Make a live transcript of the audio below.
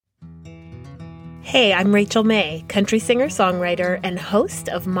Hey, I'm Rachel May, country singer-songwriter and host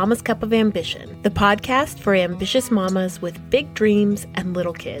of Mama's Cup of Ambition, the podcast for ambitious mamas with big dreams and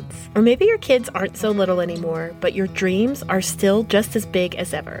little kids. Or maybe your kids aren't so little anymore, but your dreams are still just as big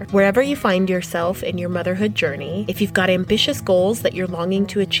as ever. Wherever you find yourself in your motherhood journey, if you've got ambitious goals that you're longing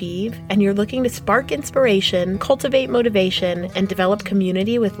to achieve, and you're looking to spark inspiration, cultivate motivation, and develop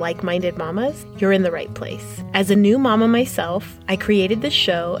community with like-minded mamas, you're in the right place. As a new mama myself, I created this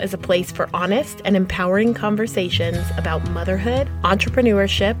show as a place for honest and empowering conversations about motherhood,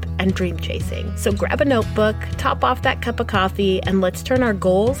 entrepreneurship, and dream chasing. So grab a notebook, top off that cup of coffee, and let's turn our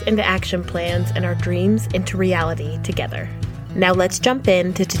goals into action plans and our dreams into reality together. Now let's jump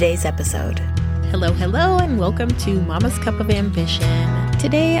into today's episode. Hello, and welcome to Mama's Cup of Ambition.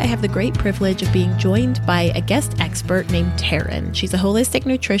 Today, I have the great privilege of being joined by a guest expert named Taryn. She's a holistic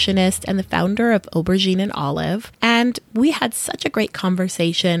nutritionist and the founder of Aubergine and Olive. And we had such a great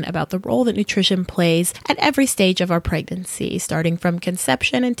conversation about the role that nutrition plays at every stage of our pregnancy, starting from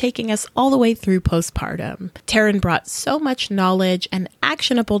conception and taking us all the way through postpartum. Taryn brought so much knowledge and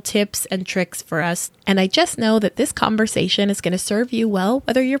actionable tips and tricks for us. And I just know that this conversation is going to serve you well,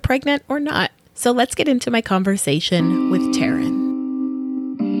 whether you're pregnant or not. So let's get into my conversation with Taryn.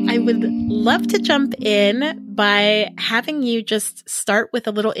 I would love to jump in by having you just start with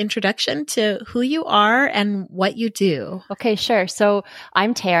a little introduction to who you are and what you do. Okay, sure. So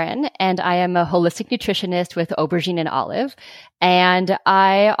I'm Taryn, and I am a holistic nutritionist with Aubergine and Olive. And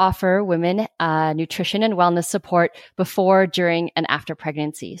I offer women nutrition and wellness support before, during, and after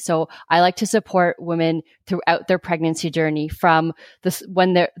pregnancy. So I like to support women throughout their pregnancy journey, from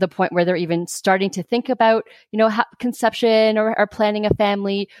the point where they're even starting to think about, conception or planning a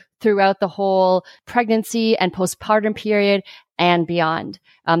family, throughout the whole pregnancy and postpartum period and beyond.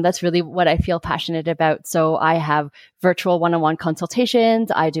 That's really what I feel passionate about. So I have virtual one-on-one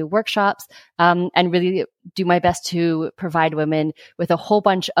consultations, I do workshops, and really do my best to provide women with a whole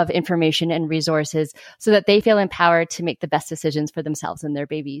bunch of information and resources so that they feel empowered to make the best decisions for themselves and their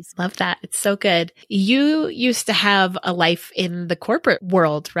babies. Love that. It's so good. You used to have a life in the corporate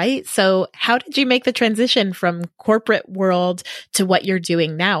world, right? So how did you make the transition from corporate world to what you're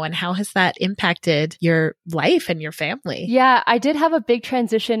doing now? And how has that impacted your life and your family? Yeah, I did have a big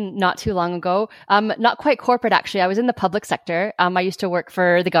transition not too long ago. Not quite corporate, actually. I was in the public sector. I used to work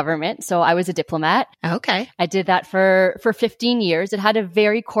for the government, so I was a diplomat. Okay. I did that for 15 years. It had a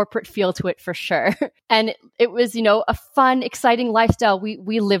very corporate feel to it for sure. And it was, a fun, exciting lifestyle.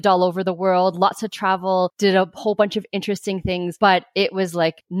 We lived all over the world, lots of travel, did a whole bunch of interesting things, but it was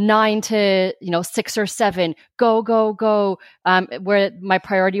like 9 to, 6 or 7, go, where my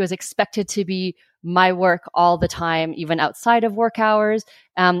priority was expected to be my work all the time, even outside of work hours,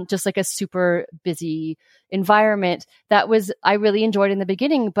 just like a super busy environment I really enjoyed in the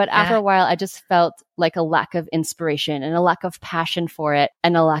beginning. But after a while, I just felt like a lack of inspiration and a lack of passion for it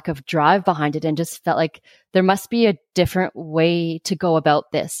and a lack of drive behind it, and just felt like there must be a different way to go about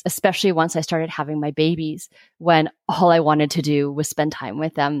this, especially once I started having my babies, when all I wanted to do was spend time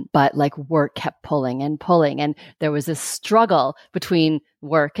with them. But like work kept pulling, and there was this struggle between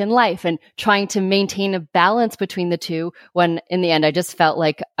work and life and trying to maintain a balance between the two, when in the end, I just felt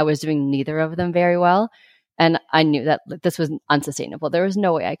like I was doing neither of them very well. And I knew that this was unsustainable. There was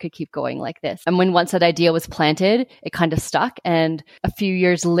no way I could keep going like this. And once that idea was planted, it kind of stuck. And a few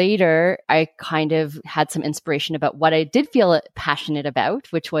years later, I kind of had some inspiration about what I did feel passionate about,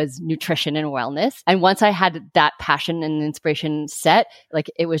 which was nutrition and wellness. And once I had that passion and inspiration set,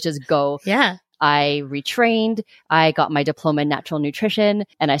 like it was just go. Yeah. I retrained, I got my diploma in natural nutrition,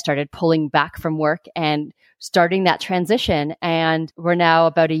 and I started pulling back from work and starting that transition. And we're now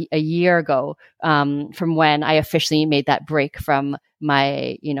about a year ago from when I officially made that break from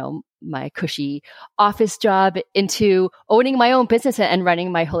my, my cushy office job into owning my own business and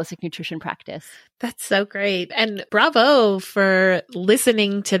running my holistic nutrition practice. That's so great. And bravo for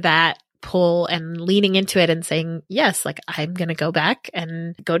listening to that pull and leaning into it and saying, yes, like I'm going to go back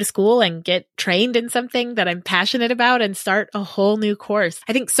and go to school and get trained in something that I'm passionate about and start a whole new course.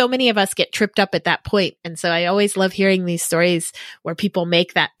 I think so many of us get tripped up at that point. And so I always love hearing these stories where people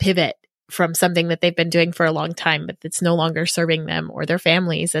make that pivot from something that they've been doing for a long time, but it's no longer serving them or their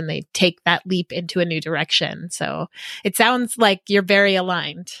families, and they take that leap into a new direction. So it sounds like you're very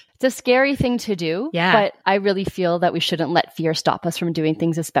aligned. It's a scary thing to do, but I really feel that we shouldn't let fear stop us from doing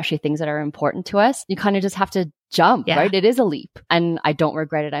things, especially things that are important to us. You kind of just have to jump, right? It is a leap, and I don't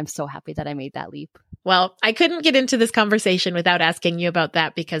regret it. I'm so happy that I made that leap. Well, I couldn't get into this conversation without asking you about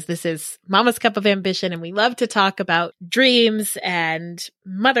that because this is Mama's Cup of Ambition and we love to talk about dreams and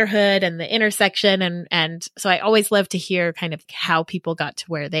motherhood and the intersection. And so I always love to hear kind of how people got to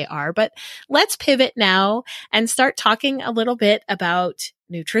where they are. But let's pivot now and start talking a little bit about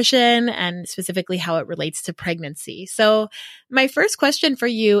nutrition and specifically how it relates to pregnancy. So my first question for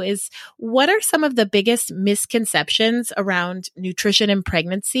you is, what are some of the biggest misconceptions around nutrition in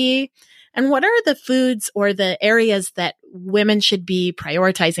pregnancy? And what are the foods or the areas that women should be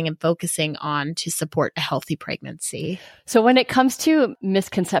prioritizing and focusing on to support a healthy pregnancy? So when it comes to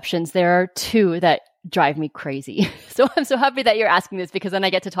misconceptions, there are two that drive me crazy. So I'm so happy that you're asking this because then I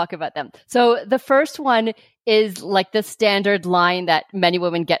get to talk about them. So the first one is like the standard line that many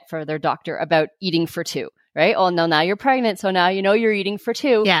women get for their doctor about eating for two, right? Oh, no, now you're pregnant. So now you know you're eating for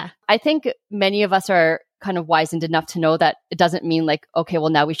two. Yeah. I think many of us are kind of wizened enough to know that it doesn't mean like, okay,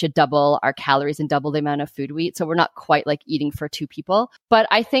 well, now we should double our calories and double the amount of food we eat. So we're not quite like eating for two people. But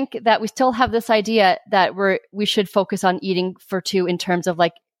I think that we still have this idea that we should focus on eating for two in terms of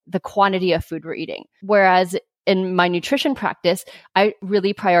like the quantity of food we're eating. Whereas in my nutrition practice, I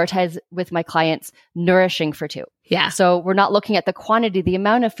really prioritize with my clients nourishing for two. Yeah. So we're not looking at the quantity, the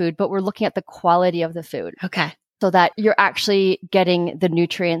amount of food, but we're looking at the quality of the food. Okay. So that you're actually getting the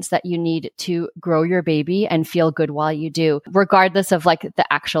nutrients that you need to grow your baby and feel good while you do, regardless of like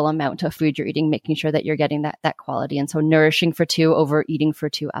the actual amount of food you're eating, making sure that you're getting that quality. And so nourishing for two over eating for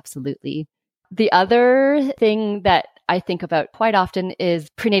two, absolutely. The other thing that I think about quite often is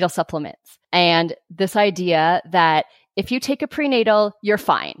prenatal supplements. And this idea that if you take a prenatal, you're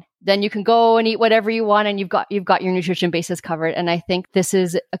fine. Then you can go and eat whatever you want and you've got your nutrition bases covered. And I think this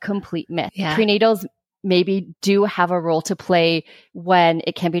is a complete myth. Yeah. Prenatals maybe do have a role to play when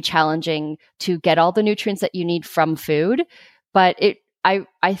it can be challenging to get all the nutrients that you need from food. But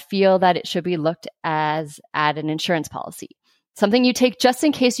I feel that it should be looked at an insurance policy. Something you take just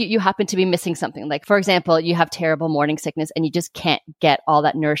in case you happen to be missing something. Like, for example, you have terrible morning sickness and you just can't get all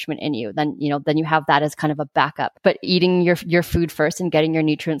that nourishment in you. Then you have that as kind of a backup. But eating your food first and getting your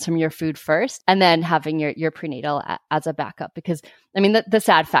nutrients from your food first, and then having your prenatal as a backup. Because, I mean, the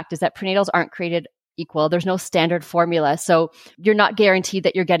sad fact is that prenatals aren't created equal. There's no standard formula. So you're not guaranteed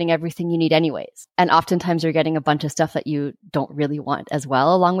that you're getting everything you need anyways. And oftentimes you're getting a bunch of stuff that you don't really want as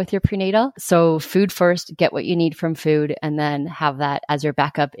well, along with your prenatal. So food first, get what you need from food, and then have that as your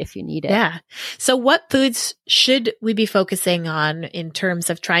backup if you need it. Yeah. So what foods should we be focusing on in terms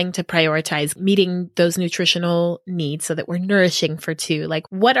of trying to prioritize meeting those nutritional needs so that we're nourishing for two? Like,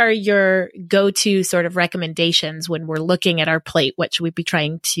 what are your go-to sort of recommendations when we're looking at our plate? What should we be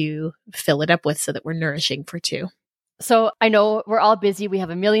trying to fill it up with so that we're nourishing for two? So I know we're all busy. We have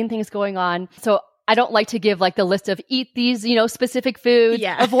a million things going on. So I don't like to give like the list of eat these, specific foods,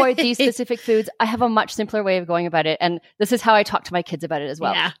 avoid these specific foods. I have a much simpler way of going about it. And this is how I talk to my kids about it as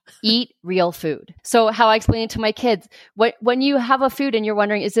well. Yeah. Eat real food. So how I explain it to my kids, when you have a food and you're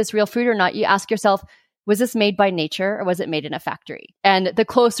wondering, is this real food or not? You ask yourself, was this made by nature or was it made in a factory? And the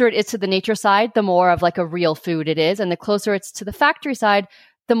closer it is to the nature side, the more of like a real food it is. And the closer it's to the factory side,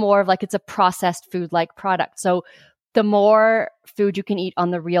 the more of like it's a processed food-like product. So the more food you can eat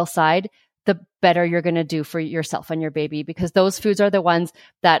on the real side, the better you're going to do for yourself and your baby, because those foods are the ones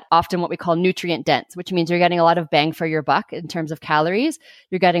that often what we call nutrient dense, which means you're getting a lot of bang for your buck in terms of calories.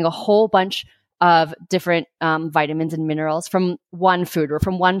 You're getting a whole bunch of different vitamins and minerals from one food or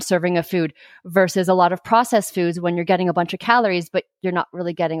from one serving of food, versus a lot of processed foods when you're getting a bunch of calories, but you're not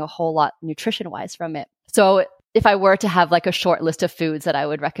really getting a whole lot nutrition-wise from it. So if I were to have like a short list of foods that I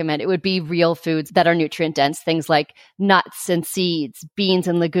would recommend, it would be real foods that are nutrient dense, things like nuts and seeds, beans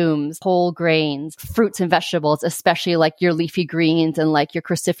and legumes, whole grains, fruits and vegetables, especially like your leafy greens and like your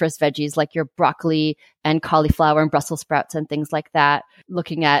cruciferous veggies, like your broccoli and cauliflower and Brussels sprouts and things like that.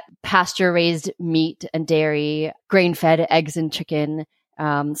 Looking at pasture raised meat and dairy, grain fed eggs and chicken.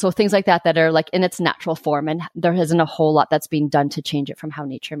 So things like that are like in its natural form, and there isn't a whole lot that's being done to change it from how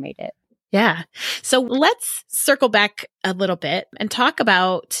nature made it. Yeah. So let's circle back a little bit and talk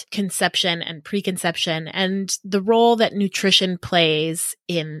about conception and preconception and the role that nutrition plays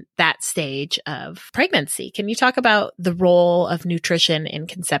in that stage of pregnancy. Can you talk about the role of nutrition in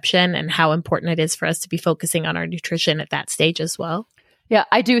conception and how important it is for us to be focusing on our nutrition at that stage as well? Yeah,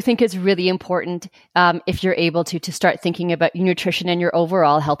 I do think it's really important if you're able to start thinking about your nutrition and your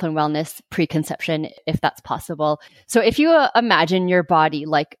overall health and wellness preconception, if that's possible. So if you imagine your body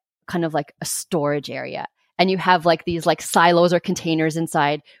like kind of like a storage area, and you have like these like silos or containers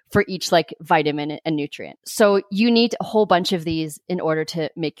inside for each like vitamin and nutrient. So you need a whole bunch of these in order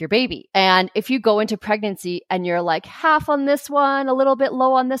to make your baby. And if you go into pregnancy and you're like half on this one, a little bit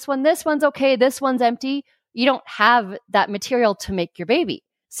low on this one's okay, this one's empty, you don't have that material to make your baby.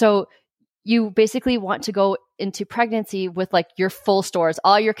 So you basically want to go into pregnancy with like your full stores.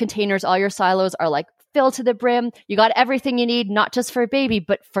 All your containers, all your silos are like filled to the brim. You got everything you need, not just for a baby,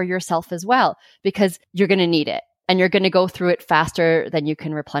 but for yourself as well, because you're going to need it and you're going to go through it faster than you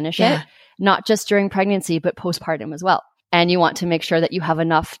can replenish it, not just during pregnancy, but postpartum as well. And you want to make sure that you have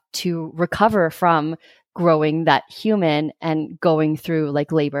enough to recover from growing that human and going through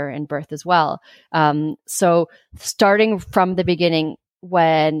like labor and birth as well. So starting from the beginning,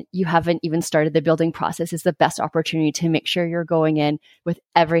 when you haven't even started the building process, is the best opportunity to make sure you're going in with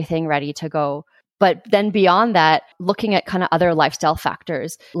everything ready to go. But then beyond that, looking at kind of other lifestyle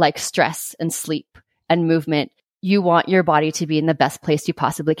factors like stress and sleep and movement, you want your body to be in the best place you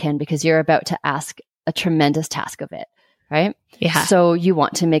possibly can because you're about to ask a tremendous task of it, right? Yeah. So you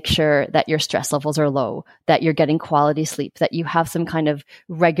want to make sure that your stress levels are low, that you're getting quality sleep, that you have some kind of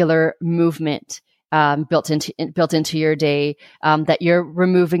regular movement built into your day, that you're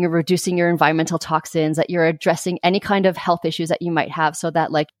removing or reducing your environmental toxins, that you're addressing any kind of health issues that you might have so that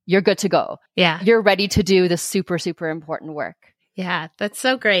like you're good to go. Yeah. You're ready to do the super, super important work. Yeah, that's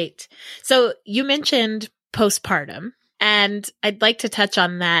so great. So you mentioned postpartum, and I'd like to touch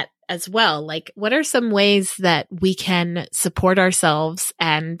on that as well. Like, what are some ways that we can support ourselves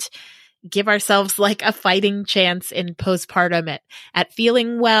and give ourselves like a fighting chance in postpartum at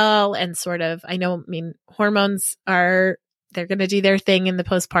feeling well and sort of, hormones they're going to do their thing in the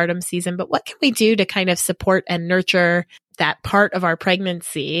postpartum season, but what can we do to kind of support and nurture that part of our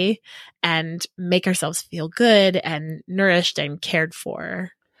pregnancy and make ourselves feel good and nourished and cared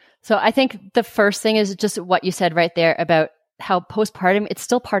for? So I think the first thing is just what you said right there about how postpartum, it's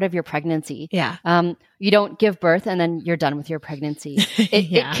still part of your pregnancy. Yeah. You don't give birth and then you're done with your pregnancy.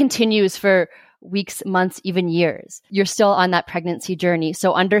 It continues for weeks, months, even years. You're still on that pregnancy journey.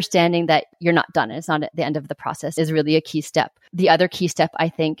 So understanding that you're not done, it's not at the end of the process, is really a key step. The other key step, I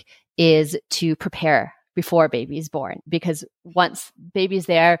think, is to prepare before baby's born, because once baby's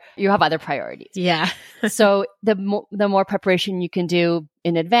there, you have other priorities. Yeah. So the more preparation you can do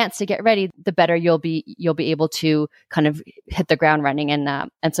in advance to get ready, the better you'll be able to kind of hit the ground running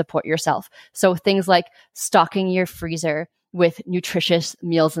and support yourself. So things like stocking your freezer with nutritious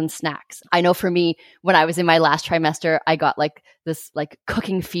meals and snacks. I know for me, when I was in my last trimester, I got like this like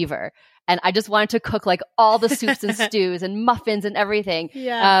cooking fever. And I just wanted to cook like all the soups and stews and muffins and everything.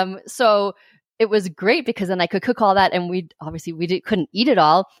 Yeah. So it was great because then I could cook all that, and we couldn't eat it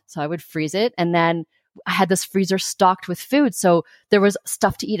all. So I would freeze it. And then I had this freezer stocked with food. So there was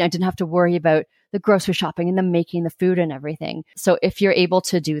stuff to eat. I didn't have to worry about the grocery shopping and the making the food and everything. So if you're able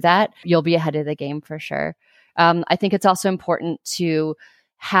to do that, you'll be ahead of the game for sure. I think it's also important to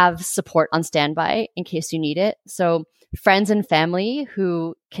have support on standby in case you need it. So friends and family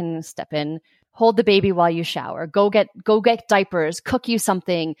who can step in, hold the baby while you shower, go get diapers, cook you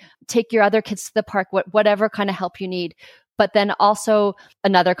something, take your other kids to the park, whatever kind of help you need. But then also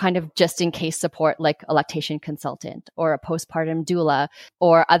another kind of just in case support, like a lactation consultant or a postpartum doula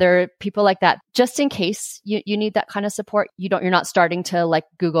or other people like that, just in case you need that kind of support. You're not starting to like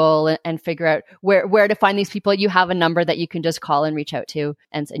Google and figure out where to find these people. You have a number that you can just call and reach out to,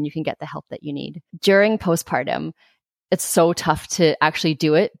 and you can get the help that you need. During postpartum, it's so tough to actually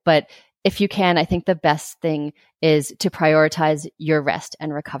do it, but if you can, I think the best thing is to prioritize your rest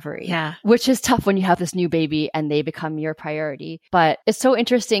and recovery. Yeah. Which is tough when you have this new baby and they become your priority. But it's so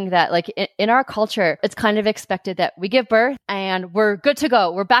interesting that like in our culture, it's kind of expected that we give birth and we're good to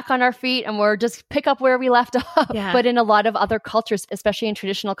go. We're back on our feet and we're just pick up where we left off. Yeah. But in a lot of other cultures, especially in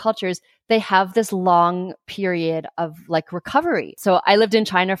traditional cultures, they have this long period of like recovery. So I lived in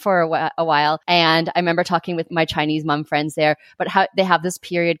China for a while, and I remember talking with my Chinese mom friends there, but how they have this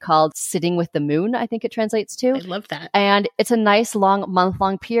period called sitting with the moon, I think it translates to. I love that. And it's a nice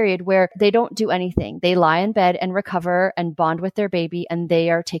month-long period where they don't do anything. They lie in bed and recover and bond with their baby, and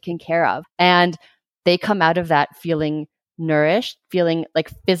they are taken care of. And they come out of that feeling nourished, feeling like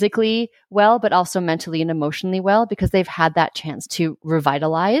physically well, but also mentally and emotionally well, because they've had that chance to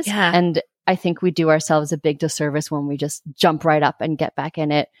revitalize. Yeah. And I think we do ourselves a big disservice when we just jump right up and get back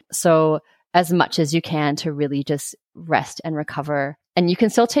in it. So as much as you can to really just rest and recover. And you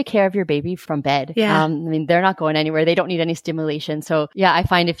can still take care of your baby from bed. Yeah. They're not going anywhere. They don't need any stimulation. So yeah, I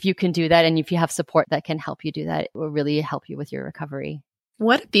find if you can do that and if you have support that can help you do that, it will really help you with your recovery.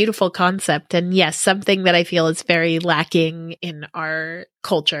 What a beautiful concept. And yes, something that I feel is very lacking in our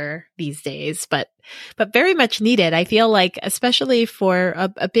culture these days, but very much needed. I feel like, especially for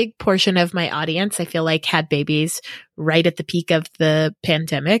a big portion of my audience, I feel like had babies right at the peak of the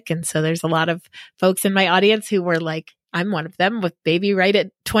pandemic. And so there's a lot of folks in my audience who were like, I'm one of them, with baby right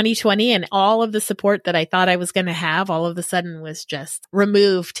at 2020, and all of the support that I thought I was going to have all of a sudden was just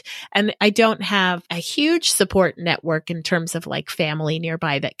removed. And I don't have a huge support network in terms of like family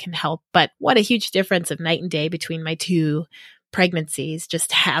nearby that can help. But what a huge difference of night and day between my two pregnancies,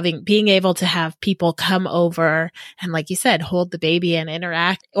 just being able to have people come over and, like you said, hold the baby and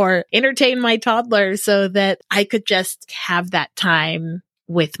interact or entertain my toddler so that I could just have that time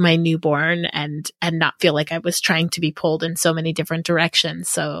with my newborn and not feel like I was trying to be pulled in so many different directions.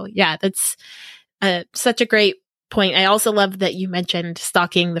 So yeah, that's such a great point. I also love that you mentioned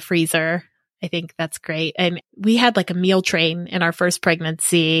stocking the freezer. I think that's great. And we had like a meal train in our first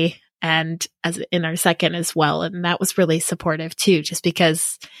pregnancy and as in our second as well. And that was really supportive too, just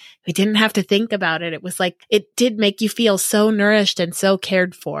because we didn't have to think about it. It was like, it did make you feel so nourished and so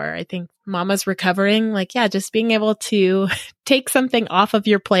cared for. I think mama's recovering, like, yeah, just being able to take something off of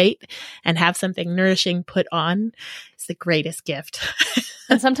your plate and have something nourishing put on is the greatest gift.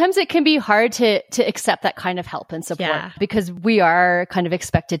 And sometimes it can be hard to accept that kind of help and support because we are kind of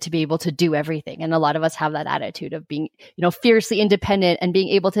expected to be able to do everything. And a lot of us have that attitude of being, fiercely independent and being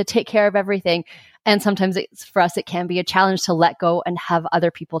able to take care of everything. And sometimes for us, it can be a challenge to let go and have other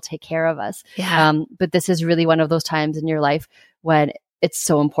people take care of us. Yeah. But this is really one of those times in your life when it's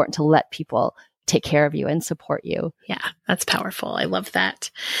so important to let people take care of you and support you. Yeah, that's powerful. I love that.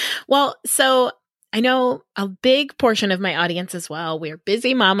 Well, so I know a big portion of my audience as well. We're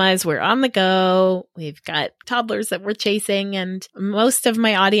busy mamas. We're on the go. We've got toddlers that we're chasing. And most of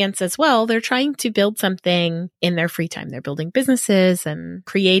my audience as well, they're trying to build something in their free time. They're building businesses and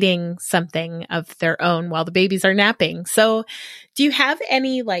creating something of their own while the babies are napping. So do you have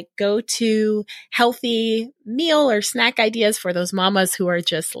any like go-to healthy meal or snack ideas for those mamas who are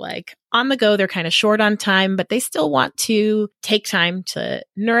just like on the go? They're kind of short on time, but they still want to take time to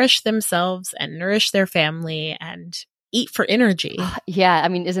nourish themselves and nourish their family and eat for energy. Yeah. I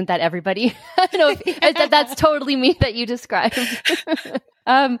mean, isn't that everybody? No, that's totally me that you described.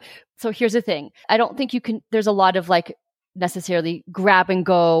 So here's the thing. I don't think there's a lot of like necessarily grab and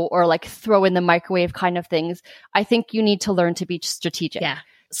go or like throw in the microwave kind of things. I think you need to learn to be strategic. Yeah.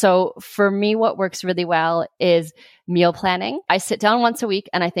 So for me, what works really well is meal planning. I sit down once a week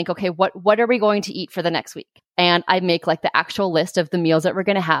and I think, okay, what are we going to eat for the next week? And I make like the actual list of the meals that we're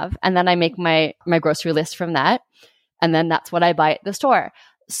going to have. And then I make my grocery list from that. And then that's what I buy at the store.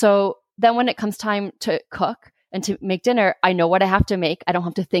 So then when it comes time to cook and to make dinner, I know what I have to make. I don't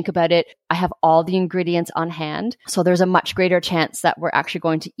have to think about it. I have all the ingredients on hand. So there's a much greater chance that we're actually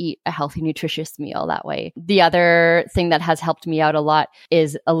going to eat a healthy, nutritious meal that way. The other thing that has helped me out a lot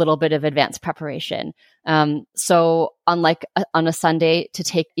is a little bit of advanced preparation. So on a Sunday, to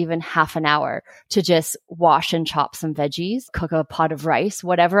take even half an hour to just wash and chop some veggies, cook a pot of rice,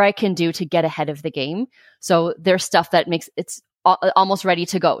 whatever I can do to get ahead of the game. So there's stuff that makes it's almost ready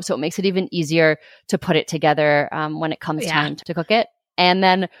to go. So it makes it even easier to put it together when it comes time to cook it. And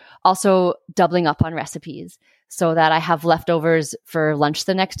then also doubling up on recipes so that I have leftovers for lunch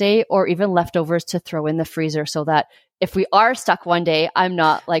the next day or even leftovers to throw in the freezer so that if we are stuck one day, I'm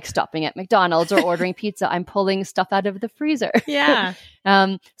not like stopping at McDonald's or ordering pizza. I'm pulling stuff out of the freezer. Yeah.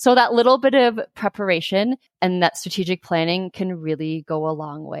 So that little bit of preparation and that strategic planning can really go a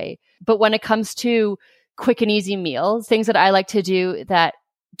long way. But when it comes to quick and easy meals, things that I like to do that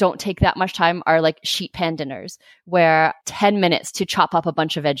don't take that much time are like sheet pan dinners, where 10 minutes to chop up a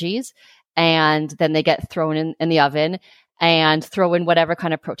bunch of veggies and then they get thrown in the oven and throw in whatever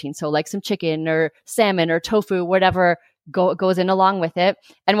kind of protein. So like some chicken or salmon or tofu, whatever goes in along with it.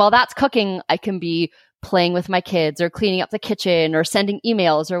 And while that's cooking, I can be playing with my kids or cleaning up the kitchen or sending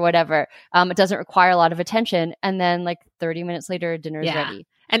emails or whatever. It doesn't require a lot of attention. And then like 30 minutes later, dinner is ready.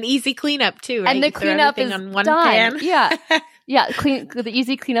 And easy cleanup too, right? And the cleanup is on one done. pan. Yeah. Yeah. The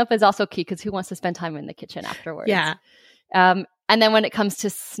easy cleanup is also key because who wants to spend time in the kitchen afterwards? Yeah. And then when it comes to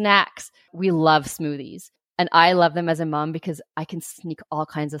snacks, we love smoothies. And I love them as a mom because I can sneak all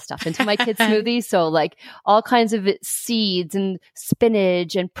kinds of stuff into my kids' smoothies. So like all kinds of seeds and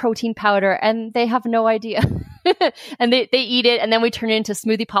spinach and protein powder, and they have no idea. And they eat it, and then we turn it into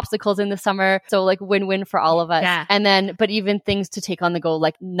smoothie popsicles in the summer. So like win-win for all of us. Yeah. And then, but even things to take on the go,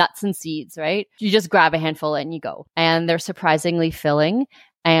 like nuts and seeds, right? You just grab a handful and you go. And they're surprisingly filling,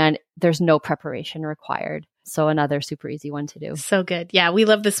 and there's no preparation required. So another super easy one to do. So good. Yeah, we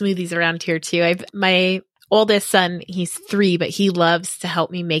love the smoothies around here too. My oldest son, he's 3, but he loves to help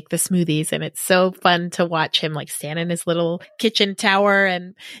me make the smoothies. And it's so fun to watch him like stand in his little kitchen tower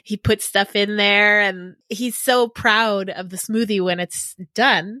and he puts stuff in there. And he's so proud of the smoothie when it's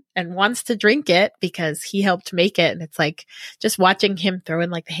done and wants to drink it because he helped make it. And it's like just watching him throw in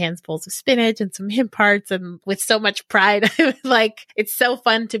like the handfuls of spinach and some hemp parts and with so much pride. Like it's so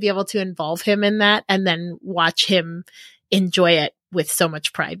fun to be able to involve him in that and then watch him enjoy it with so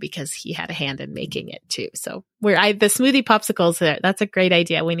much pride because he had a hand in making it too. So the smoothie popsicles, that's a great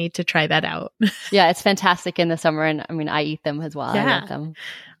idea. We need to try that out. Yeah, it's fantastic in the summer. And I mean, I eat them as well. Yeah. I love them.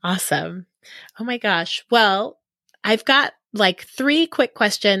 Awesome. Oh my gosh. Well, I've got like 3 quick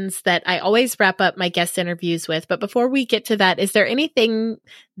questions that I always wrap up my guest interviews with. But before we get to that, is there anything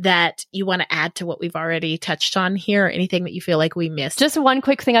that you want to add to what we've already touched on here or anything that you feel like we missed? Just one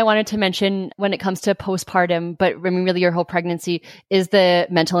quick thing I wanted to mention when it comes to postpartum, but I mean, really your whole pregnancy is the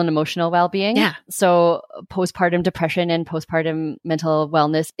mental and emotional well-being. Yeah. So postpartum depression and postpartum mental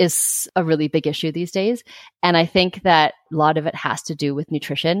wellness is a really big issue these days. And I think that a lot of it has to do with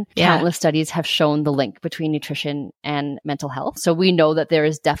nutrition. Yeah. Countless studies have shown the link between nutrition and mental health. So we know that there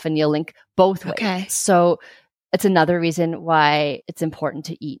is definitely a link both ways. Okay. So it's another reason why it's important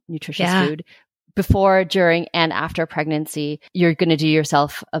to eat nutritious food. Before, during, and after pregnancy, you're going to do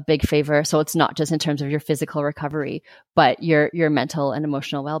yourself a big favor. So it's not just in terms of your physical recovery, but your mental and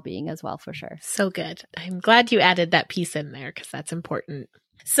emotional well-being as well, for sure. So good. I'm glad you added that piece in there because that's important.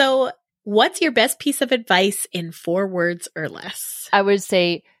 So what's your best piece of advice in 4 words or less? I would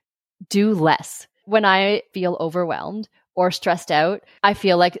say do less. When I feel overwhelmed or stressed out, I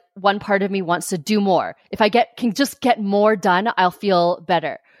feel like one part of me wants to do more. If I can just get more done, I'll feel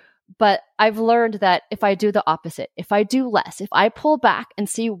better. But I've learned that if I do the opposite, if I do less, if I pull back and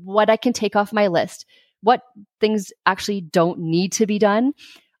see what I can take off my list, what things actually don't need to be done,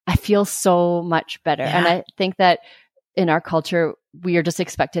 I feel so much better. Yeah. And I think that in our culture, we are just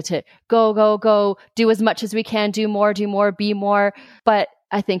expected to go, go, go, do as much as we can, do more, be more. But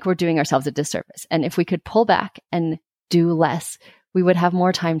I think we're doing ourselves a disservice. And if we could pull back and do less, we would have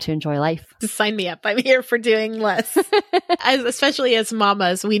more time to enjoy life. Sign me up. I'm here for doing less. Especially as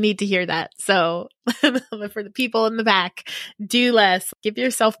mamas, we need to hear that. So for the people in the back, do less, give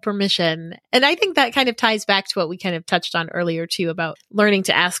yourself permission. And I think that kind of ties back to what we kind of touched on earlier too, about learning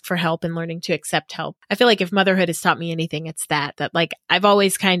to ask for help and learning to accept help. I feel like if motherhood has taught me anything, it's that like I've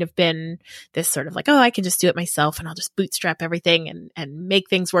always kind of been this sort of like, oh, I can just do it myself and I'll just bootstrap everything and make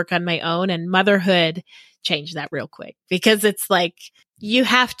things work on my own. And motherhood changed that real quick because it's like you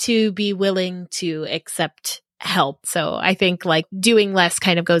have to be willing to accept help. So I think like doing less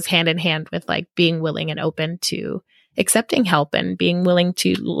kind of goes hand in hand with like being willing and open to accepting help and being willing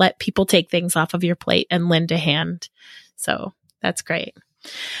to let people take things off of your plate and lend a hand. So that's great.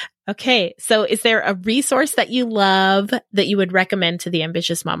 Okay. So is there a resource that you love that you would recommend to the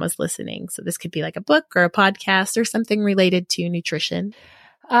ambitious mamas listening? So this could be like a book or a podcast or something related to nutrition.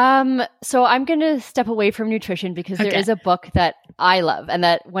 So I'm going to step away from nutrition because there is a book that I love and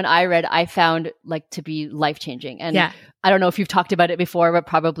that when I read, I found like to be life-changing. And I don't know if you've talked about it before, but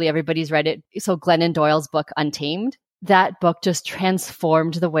probably everybody's read it. So Glennon Doyle's book, Untamed, that book just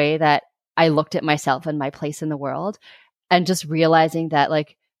transformed the way that I looked at myself and my place in the world and just realizing that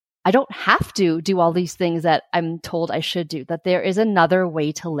like, I don't have to do all these things that I'm told I should do, that there is another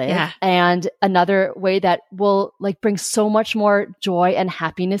way to live and another way that will like bring so much more joy and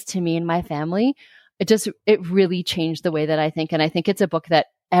happiness to me and my family. It really changed the way that I think. And I think it's a book that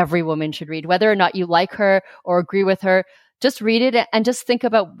every woman should read, whether or not you like her or agree with her, just read it and just think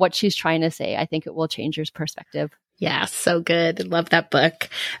about what she's trying to say. I think it will change your perspective. Yeah, so good. Love that book.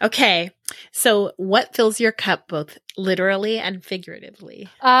 Okay. So what fills your cup both literally and figuratively?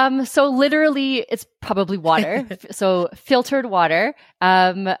 So literally it's probably water. So filtered water.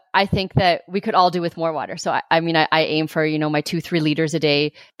 I think that we could all do with more water. So I mean, I aim for, my 2-3 liters a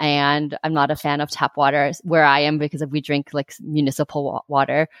day, and I'm not a fan of tap water where I am because we drink like municipal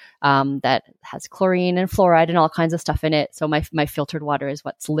water, that has chlorine and fluoride and all kinds of stuff in it. So my filtered water is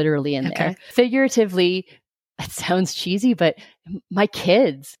what's literally in there. Figuratively, it sounds cheesy, but my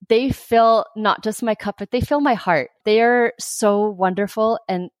kids, they fill not just my cup, but they fill my heart. They are so wonderful.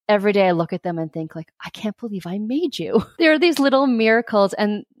 And every day I look at them and think like, I can't believe I made you. There are these little miracles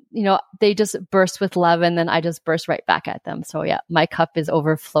and, they just burst with love and then I just burst right back at them. So yeah, my cup is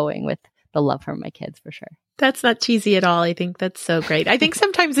overflowing with the love from my kids for sure. That's not cheesy at all. I think that's so great. I think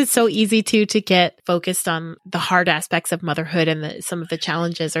sometimes it's so easy to get focused on the hard aspects of motherhood and some of the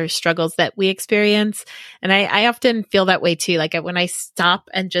challenges or struggles that we experience. And I often feel that way too. Like when I stop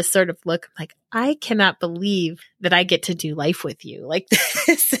and just sort of look, I'm like, I cannot believe that I get to do life with you. Like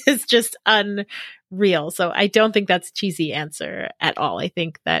this is just unreal. So I don't think that's a cheesy answer at all. I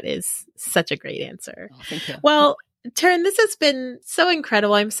think that is such a great answer. Oh, thank you. Well, Taryn, this has been so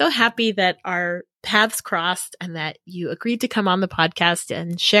incredible. I'm so happy that our paths crossed and that you agreed to come on the podcast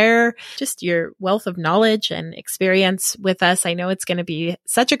and share just your wealth of knowledge and experience with us. I know it's going to be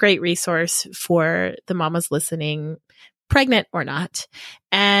such a great resource for the mamas listening, pregnant or not.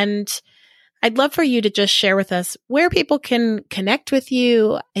 And I'd love for you to just share with us where people can connect with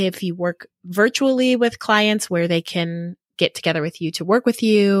you, if you work virtually with clients, where they can get together with you to work with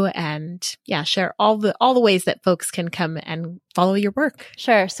you, and share all the ways that folks can come and follow your work.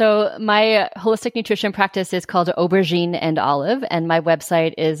 Sure. So my holistic nutrition practice is called Aubergine and Olive, and my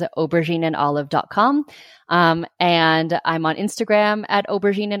website is aubergineandolive.com. And I'm on Instagram at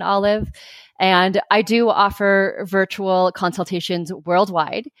Aubergine and Olive. And I do offer virtual consultations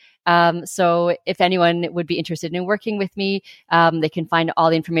worldwide. So if anyone would be interested in working with me, they can find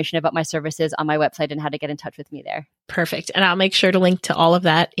all the information about my services on my website and how to get in touch with me there. Perfect. And I'll make sure to link to all of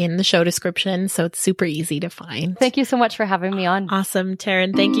that in the show description, so it's super easy to find. Thank you so much for having me on. Awesome,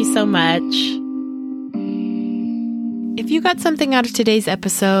 Taryn. Thank you so much. If you got something out of today's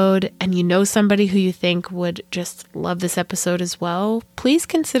episode and you know somebody who you think would just love this episode as well, please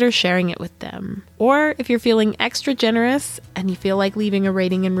consider sharing it with them. Or if you're feeling extra generous and you feel like leaving a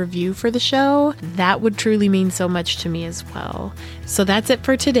rating and review for the show, that would truly mean so much to me as well. So that's it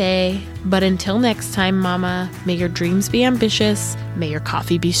for today. But until next time, Mama, may your dreams be ambitious. May your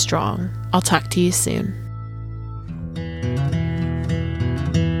coffee be strong. I'll talk to you soon.